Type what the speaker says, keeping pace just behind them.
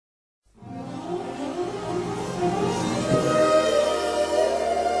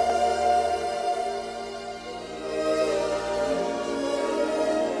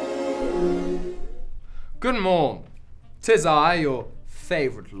Good morn. 'Tis I, your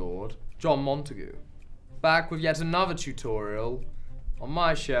favourite lord, John Montagu, back with yet another tutorial on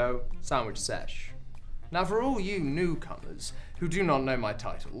my show, Sandwich Sesh. Now for all you newcomers who do not know my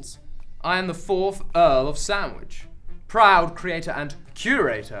titles, I am the 4th Earl of Sandwich, proud creator and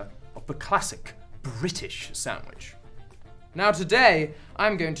curator of the classic British sandwich. Now today,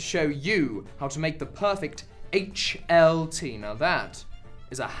 I'm going to show you how to make the perfect HLT. Now that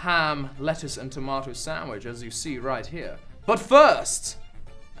is a ham, lettuce and tomato sandwich, as you see right here. But first,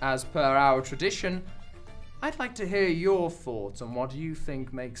 as per our tradition, I'd like to hear your thoughts on what you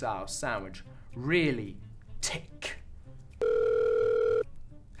think makes our sandwich really tick.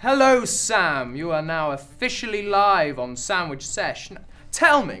 Hello, Sam. You are now officially live on Sandwich Sesh.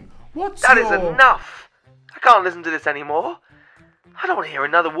 Tell me, what's That is enough! I can't listen to this anymore. I don't want to hear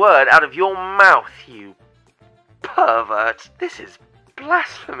another word out of your mouth, you pervert. This is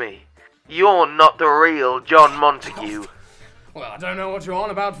blasphemy. You're not the real John Montagu. Well, I don't know what you're on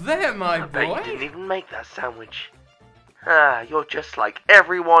about there, my I bet boy. you didn't even make that sandwich. You're just like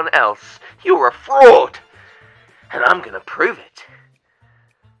everyone else. You're a fraud. And I'm gonna prove it.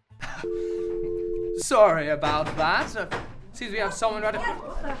 Sorry about that. Seems we have someone ready.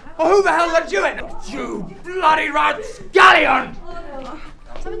 Oh, who the hell let you in? You bloody rat scallion!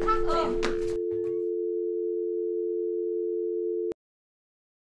 Something's happening.